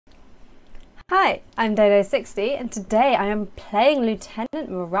Hi, I'm Dodo60 and today I am playing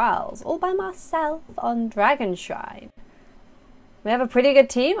Lieutenant Morales all by myself on Dragon Shrine. We have a pretty good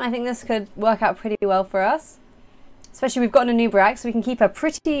team. I think this could work out pretty well for us. Especially we've gotten a new Brack, so we can keep her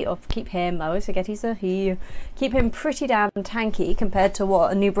pretty, or keep him, I always forget he's a he, keep him pretty damn tanky compared to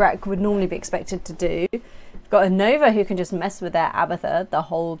what a new Brack would normally be expected to do. We've got a Nova who can just mess with their Abatha the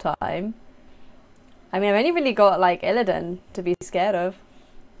whole time. I mean, I've only really got like Illidan to be scared of.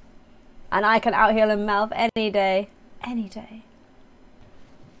 And I can out-heal him mouth any day. Any day.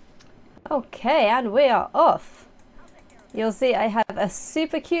 Okay, and we are off. You'll see I have a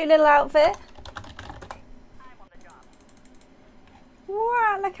super cute little outfit.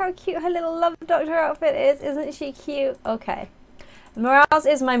 Wow, look how cute her little Lurve Doctor outfit is. Isn't she cute? Okay. Morales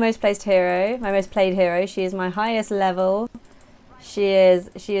is my most played hero. She is my highest level. She is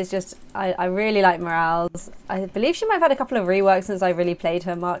just, I really like Morales. I believe she might have had a couple of reworks since I really played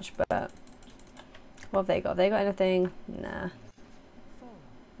her much, but what have they got? Have they got anything? Nah.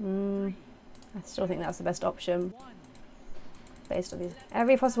 I still think that's the best option. Based on these.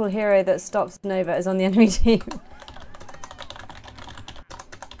 Every possible hero that stops Nova is on the enemy team.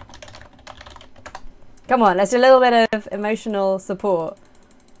 Come on, let's do a little bit of emotional support.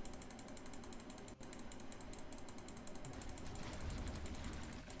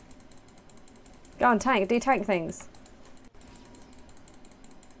 Go on, tank, do tank things.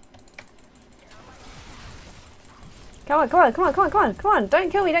 Come on, come on, come on, come on, come on, come on.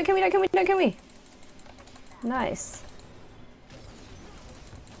 Don't kill me, don't kill me, don't kill me, don't kill me. Nice.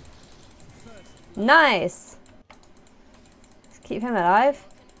 Nice. Let's keep him alive.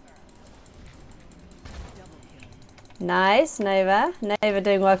 Nice, Nova. Nova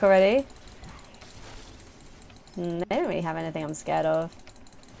doing work already. They don't really have anything I'm scared of.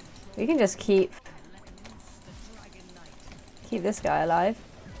 We can just keep this guy alive.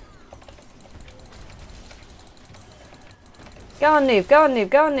 Go on, noob. Go on, noob.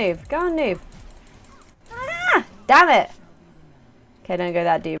 Go on, noob. Go on, noob. Ah! Damn it. Okay, don't go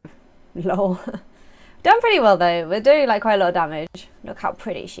that deep. Lol. Done pretty well, though. We're doing, like, quite a lot of damage. Look how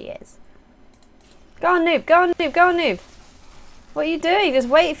pretty she is. Go on, noob. Go on, noob. Go on, noob. What are you doing? Just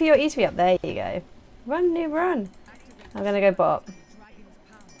wait for your E to be up. There you go. Run, noob, run. I'm going to go bot.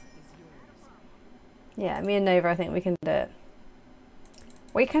 Yeah, me and Nova, I think we can do it.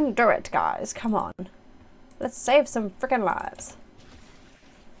 We can do it, guys. Come on. Let's save some freaking lives.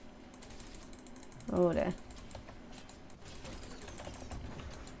 Oh dear.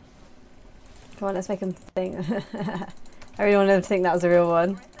 Come on, let's make him think. I really wanted him to think that was a real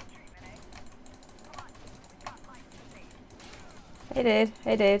one. Hey dude,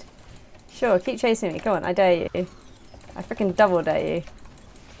 hey dude. Sure, keep chasing me. Come on, I dare you. I freaking double dare you.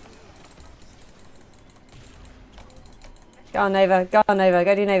 Go on, Nova. Go on, Nova.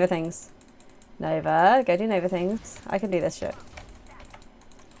 Go do Nova things. Nova, go do Nova things. I can do this shit.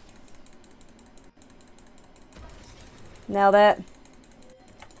 Nailed it.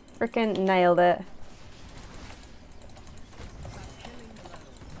 Frickin' nailed it.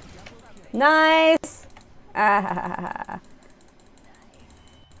 Nice! Ah.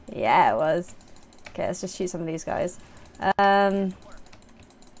 Yeah, it was. Okay, let's just shoot some of these guys. If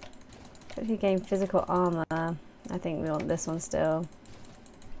you gain physical armor, I think we want this one still.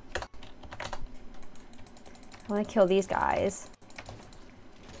 I want to kill these guys.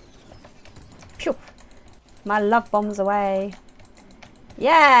 Phew! My love bombs away.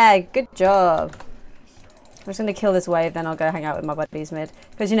 Yeah, good job. I'm just going to kill this wave, then I'll go hang out with my buddies mid.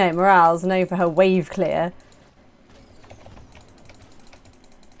 Because you know, Morales known for her wave clear.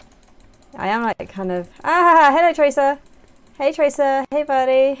 I am like kind of hello Tracer. Hey Tracer, hey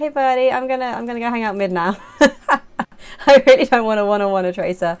buddy, hey buddy. I'm gonna go hang out mid now. I really don't want to one-on-one a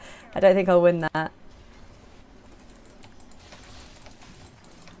Tracer. I don't think I'll win that.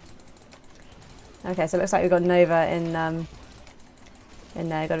 Okay, so it looks like we've got Nova in there.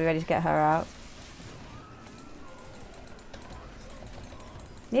 Got to be ready to get her out.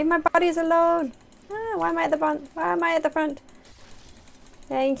 Leave my buddies alone. Ah, why am I at the front? Why am I at the front?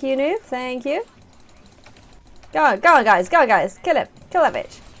 Thank you, noob. Thank you. Go on, guys. Go on, guys. Kill him. Kill that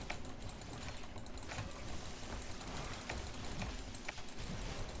bitch.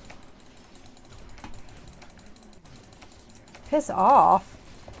 Piss off.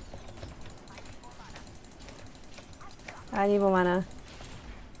 I need more mana.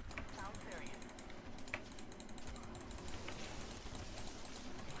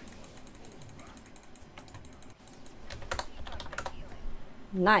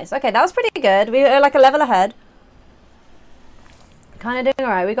 Nice. Okay, that was pretty good. We were like a level ahead. Kind of doing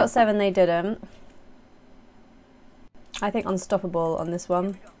alright. We got 7, they didn't. I think unstoppable on this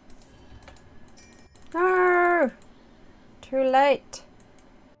one. No! Too late.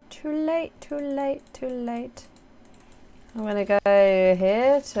 Too late, too late, too late. I'm gonna go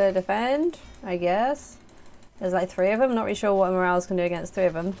here to defend, I guess. There's like 3 of them. Not really sure what Morales can do against 3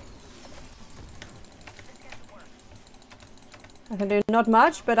 of them. I can do not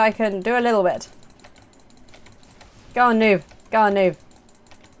much, but I can do a little bit. Go on, noob. Go on, noob.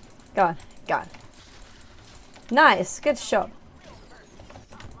 Go on. Go on. Nice. Good shot.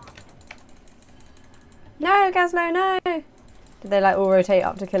 No, Gazlo, no! Did they like all rotate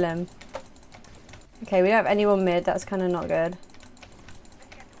up to kill him? Okay, we don't have anyone mid. That's kind of not good.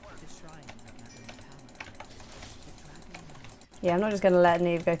 Yeah, I'm not just going to let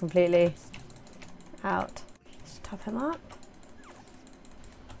Noob go completely out. Just top him up.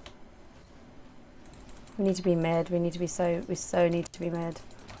 We need to be mid. We need to be we so need to be mid.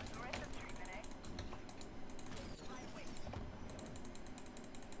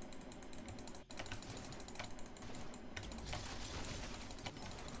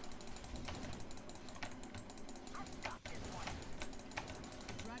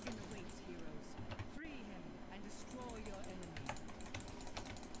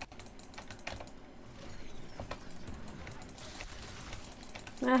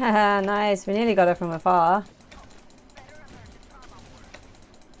 Nice, we nearly got her from afar.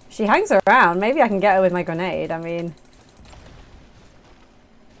 She hangs around. Maybe I can get her with my grenade. I mean,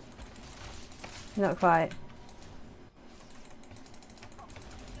 not quite.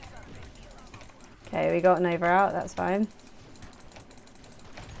 Okay, we got Nova out. That's fine.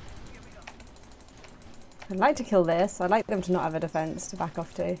 I'd like to kill this. I'd like them to not have a defense to back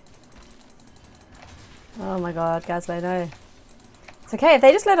off to. Oh my god, Gazlo, no. It's okay, if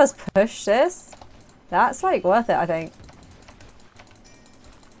they just let us push this, that's like worth it, I think.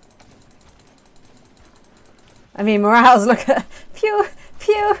 I mean, Morales, look at, pew,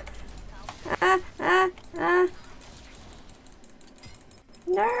 pew, no,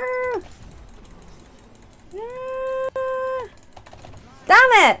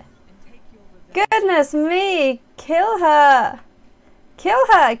 damn it, goodness me, kill her, kill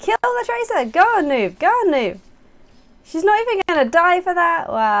the Tracer, go on noob, go on noob. She's not even going to die for that.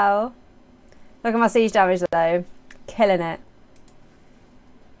 Wow. Look at my siege damage though. Killing it.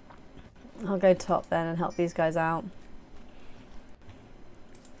 I'll go top then and help these guys out.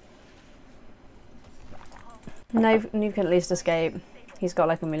 No, you can at least escape. He's got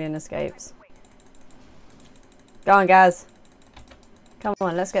like 1,000,000 escapes. Go on, Gaz. Come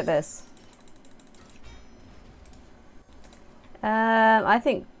on, let's get this.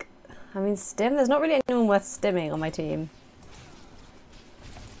 I mean, stim? There's not really anyone worth stimming on my team.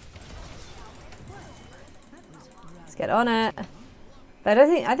 Let's get on it. But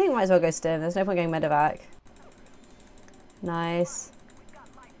I think might as well go stim. There's no point going medevac. Nice.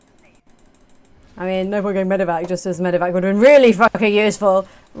 I mean, no point going medevac, just as medevac would have been really fucking useful.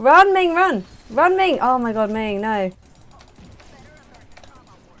 Run, Ming, run! Run, Ming! Oh my god, Ming, no.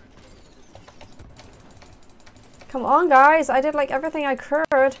 Come on, guys. I did like everything I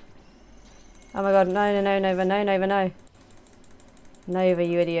could. Oh my god, no, no, no, Nova, no, Nova, no. Nova,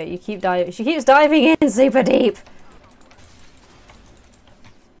 you idiot. You keep diving. She keeps diving in super deep.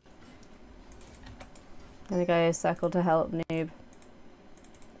 I'm gonna go circle to help noob.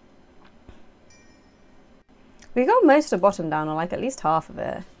 We got most of bottom down, or like at least half of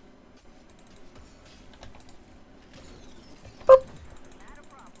it. Boop.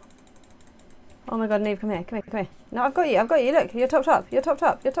 Oh my god, noob, come here, come here, come here. No, I've got you, look, you're top top, you're top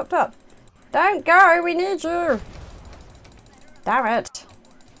top, you're top top. Don't go, we need you! Damn it.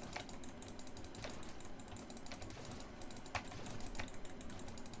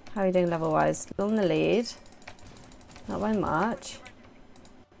 How are we doing level wise? Still in the lead. Not by much.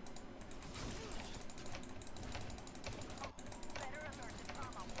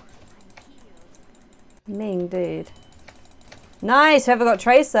 Ming, dude. Nice, whoever got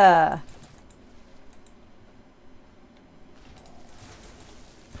Tracer.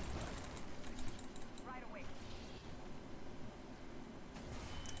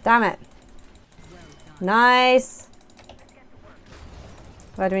 Damn it. Nice.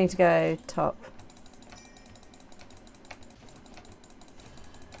 Where do we need to go? Top.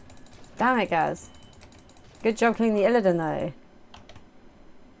 Damn it, Gaz. Good job killing the Illidan though.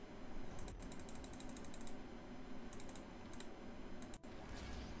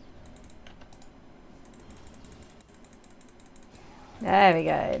 There we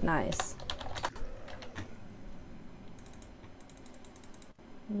go. Nice.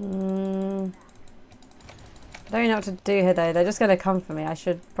 I don't know what to do here though. They're just going to come for me. I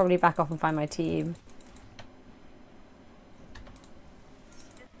should probably back off and find my team.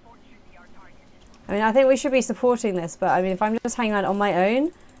 I mean, I think we should be supporting this, but I mean, if I'm just hanging out on my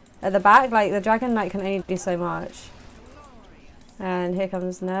own at the back, like, the dragon knight can only do so much. And here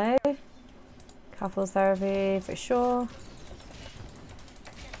comes No. Couples therapy, for sure.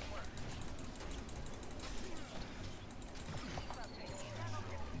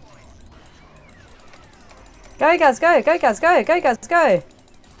 Go, Gaz, go! Go, Gaz, go! Go, Gaz, go!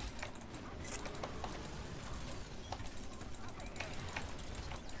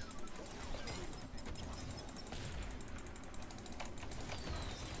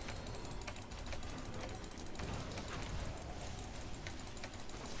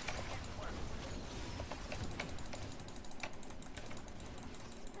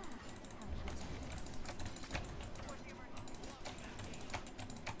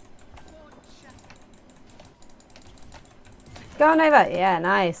 Go on Nova. Yeah,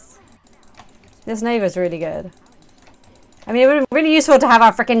 nice. This Nova's really good. I mean, it would be really useful to have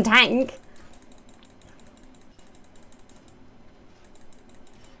our freaking tank.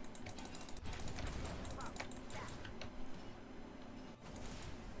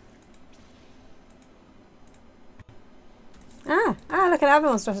 Look at that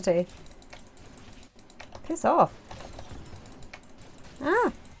monstrosity. Piss off.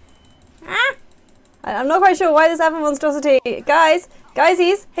 I'm not quite sure why this other monstrosity. Guys,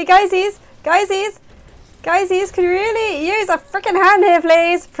 guysies, hey guysies, could you really use a freaking hand here,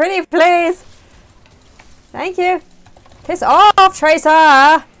 please? Pretty please. Thank you. Piss off,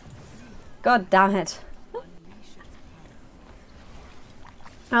 Tracer. God damn it.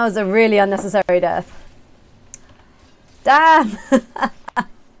 That was a really unnecessary death. Damn.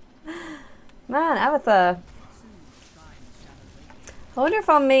 Man, Abatha. I wonder if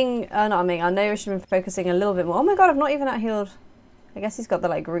our Ming, not Ming, our Nova should have been focusing a little bit more. Oh my god, I've not even out-healed. I guess he's got the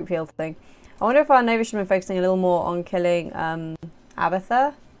like group heal thing. I wonder if our Nova should have been focusing a little more on killing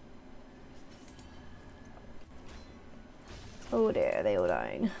Abatha. Oh dear, they all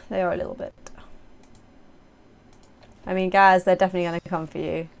dying. They are a little bit. I mean, Gaz, they're definitely going to come for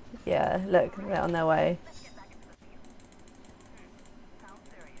you. Yeah, look, they're on their way.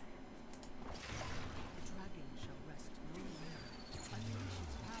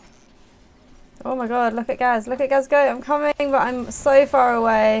 Oh my god, look at Gaz go, I'm coming, but I'm so far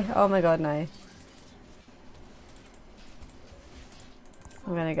away. Oh my god, no.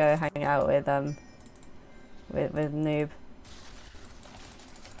 I'm gonna go hang out with Noob.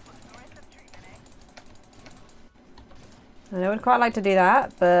 And I would quite like to do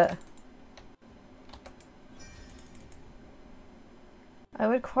that, but I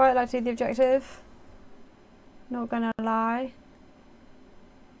would quite like to do the objective. Not gonna lie.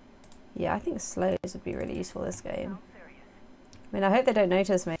 Yeah, I think slows would be really useful this game. I mean, I hope they don't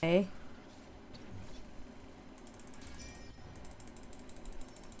notice me.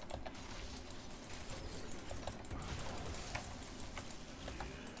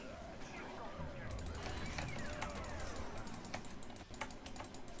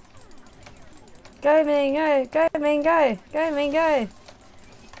 Go Ming, go! Go Ming, go! Go Ming, go!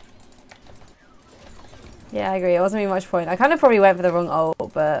 Yeah, I agree. It wasn't really much point. I kind of probably went for the wrong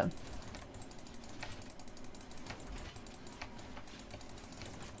ult, but...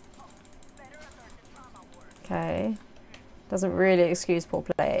 Okay. Doesn't really excuse poor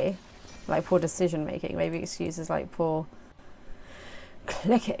play. Like, poor decision making. Maybe excuses like poor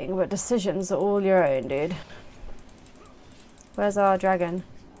clicking, but decisions are all your own, dude. Where's our dragon?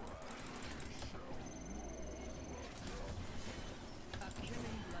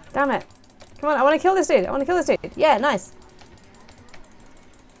 Damn it. Come on, I want to kill this dude. I want to kill this dude. Yeah, nice.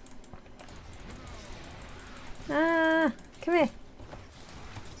 Come here.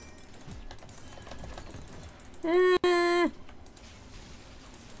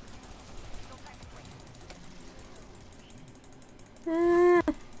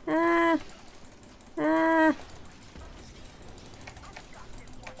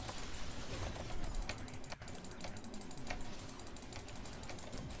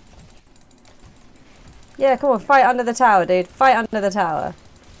 Yeah, come on, fight under the tower, dude. Fight under the tower.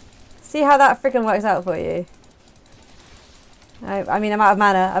 See how that freaking works out for you. I mean, I'm out of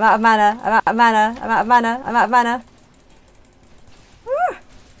mana. I'm out of mana. I'm out of mana. I'm out of mana. I'm out of mana.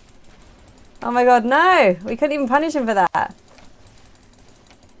 Oh my god, no! We couldn't even punish him for that.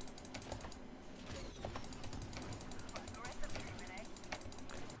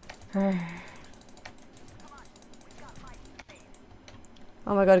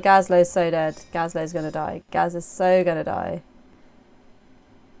 Oh my god, Gazlo's so dead. Gazlo's gonna die. Gaz is so gonna die.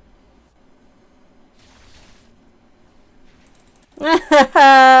 Look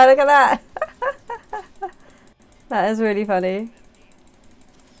at that. That is really funny.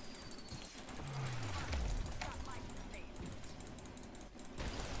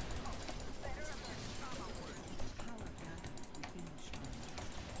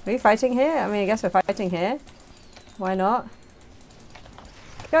 Are we fighting here? I mean, I guess we're fighting here. Why not?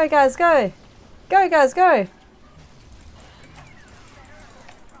 Go, guys, go! Go, guys, go!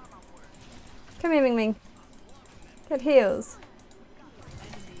 Come here, Ming Ming. Get heals.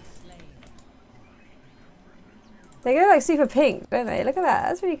 They go like super pink, don't they? Look at that.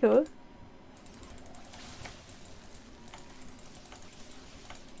 That's pretty cool.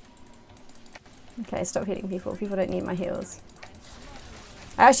 Okay, stop healing people. People don't need my heals.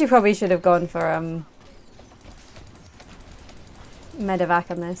 I actually probably should have gone for medevac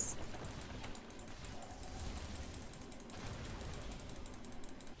on this.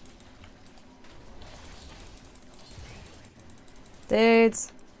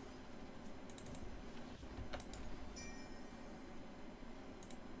 Dudes.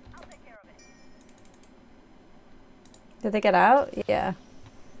 Did they get out? Yeah.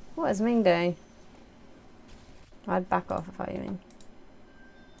 What is Ming doing? I'd back off if I were you, Ming.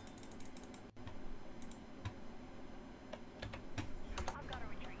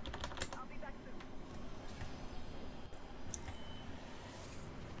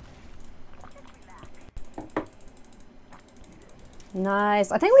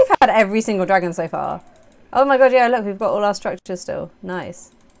 Nice. I think we've had every single dragon so far. Oh my god, yeah, look, we've got all our structures still.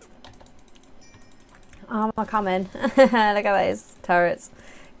 Nice. Oh, I'm coming. Look at those turrets.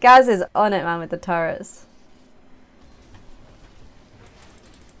 Gaz is on it, man, with the turrets.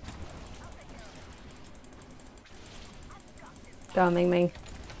 Go on, Ming Ming.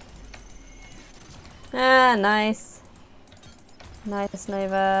 Ah, nice. Nice,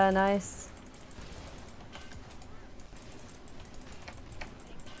 Nova, nice.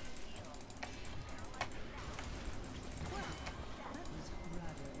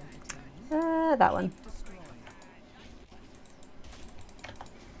 That one.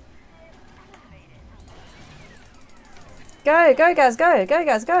 Go, go guys, go, go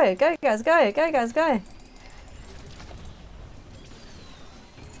guys, go, go guys, go, go guys, go.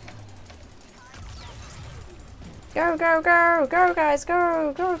 Go, go, go, go guys,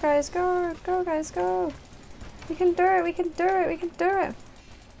 go, go guys, go, go guys, go. We can do it, we can do it, we can do it.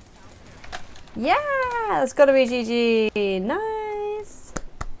 Yeah, that's gotta be GG. Nice.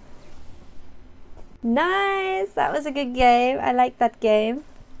 Nice, that was a good game. I like that game.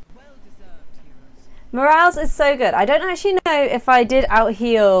 Morales is so good. I don't actually know if I did out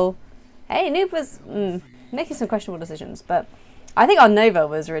heal. Hey, Noob was making some questionable decisions, but I think our Nova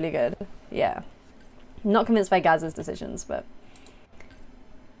was really good. Yeah. I'm not convinced by Gaz's decisions, but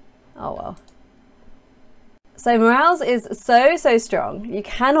oh well. So Morales is so strong. You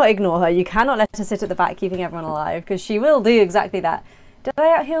cannot ignore her. You cannot let her sit at the back keeping everyone alive, because she will do exactly that. Did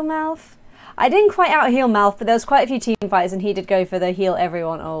I out heal Malf? I didn't quite out heal Malf, but there was quite a few team fights and he did go for the heal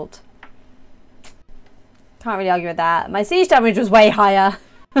everyone ult. Can't really argue with that. My siege damage was way higher.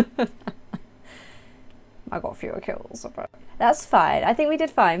 I got fewer kills, but that's fine. I think we did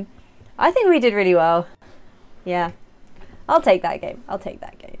fine. I think we did really well. Yeah. I'll take that game. I'll take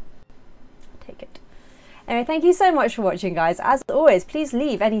that game. I'll take it. Anyway, thank you so much for watching, guys. As always, please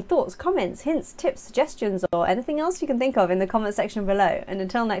leave any thoughts, comments, hints, tips, suggestions, or anything else you can think of in the comment section below. And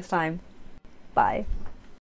until next time, bye.